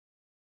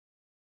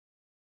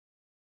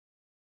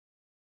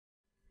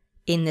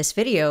In this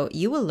video,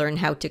 you will learn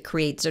how to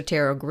create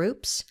Zotero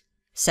groups,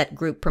 set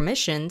group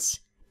permissions,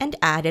 and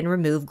add and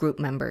remove group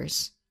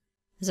members.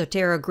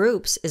 Zotero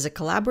Groups is a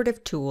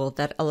collaborative tool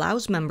that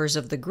allows members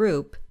of the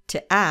group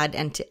to add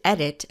and to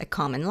edit a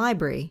common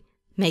library,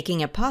 making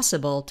it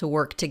possible to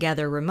work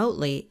together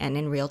remotely and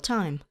in real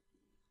time.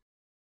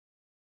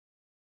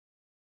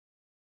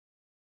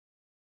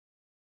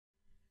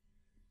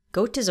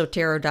 Go to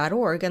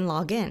Zotero.org and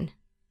log in.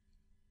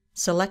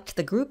 Select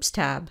the Groups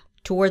tab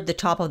toward the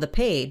top of the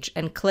page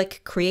and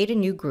click Create a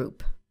new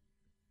group.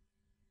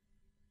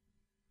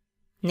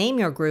 Name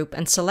your group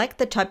and select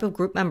the type of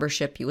group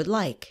membership you would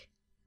like.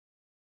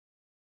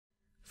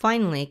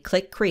 Finally,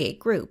 click Create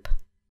Group.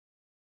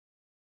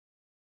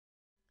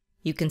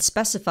 You can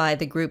specify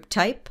the group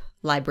type,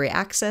 library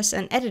access,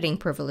 and editing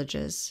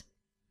privileges.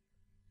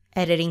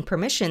 Editing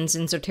permissions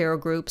in Zotero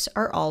Groups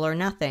are all or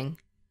nothing.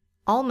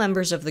 All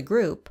members of the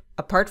group,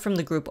 apart from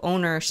the group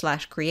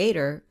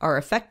owner/creator, are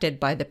affected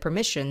by the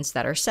permissions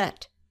that are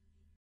set.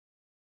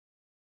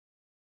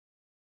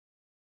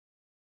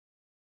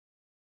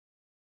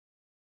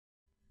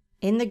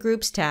 In the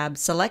Groups tab,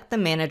 select the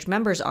Manage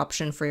Members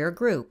option for your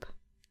group.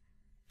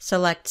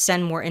 Select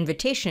Send More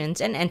Invitations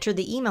and enter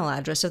the email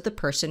address of the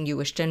person you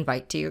wish to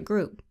invite to your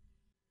group.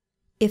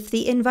 If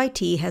the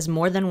invitee has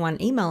more than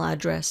one email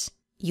address,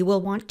 you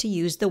will want to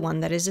use the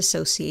one that is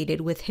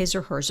associated with his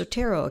or her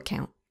Zotero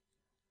account.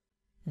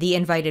 The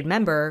invited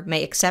member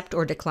may accept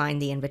or decline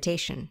the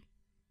invitation.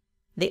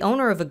 The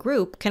owner of a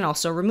group can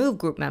also remove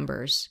group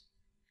members.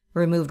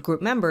 Removed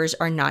group members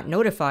are not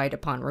notified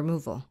upon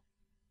removal.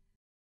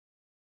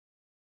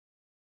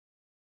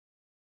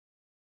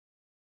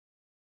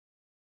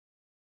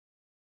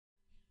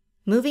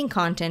 Moving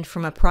content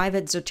from a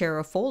private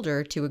Zotero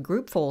folder to a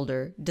group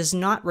folder does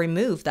not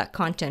remove that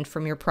content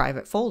from your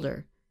private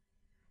folder.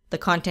 The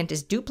content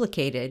is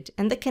duplicated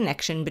and the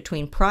connection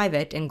between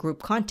private and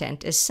group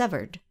content is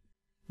severed.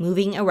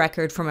 Moving a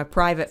record from a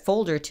private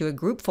folder to a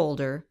group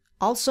folder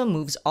also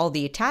moves all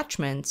the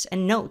attachments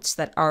and notes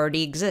that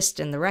already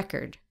exist in the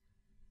record.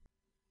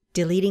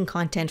 Deleting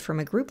content from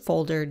a group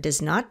folder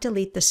does not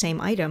delete the same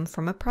item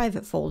from a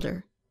private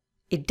folder.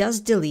 It does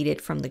delete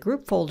it from the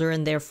group folder,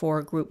 and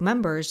therefore group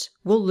members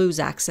will lose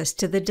access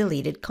to the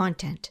deleted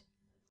content.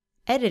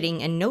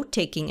 Editing and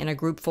note-taking in a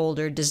group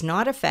folder does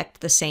not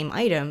affect the same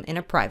item in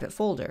a private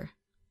folder.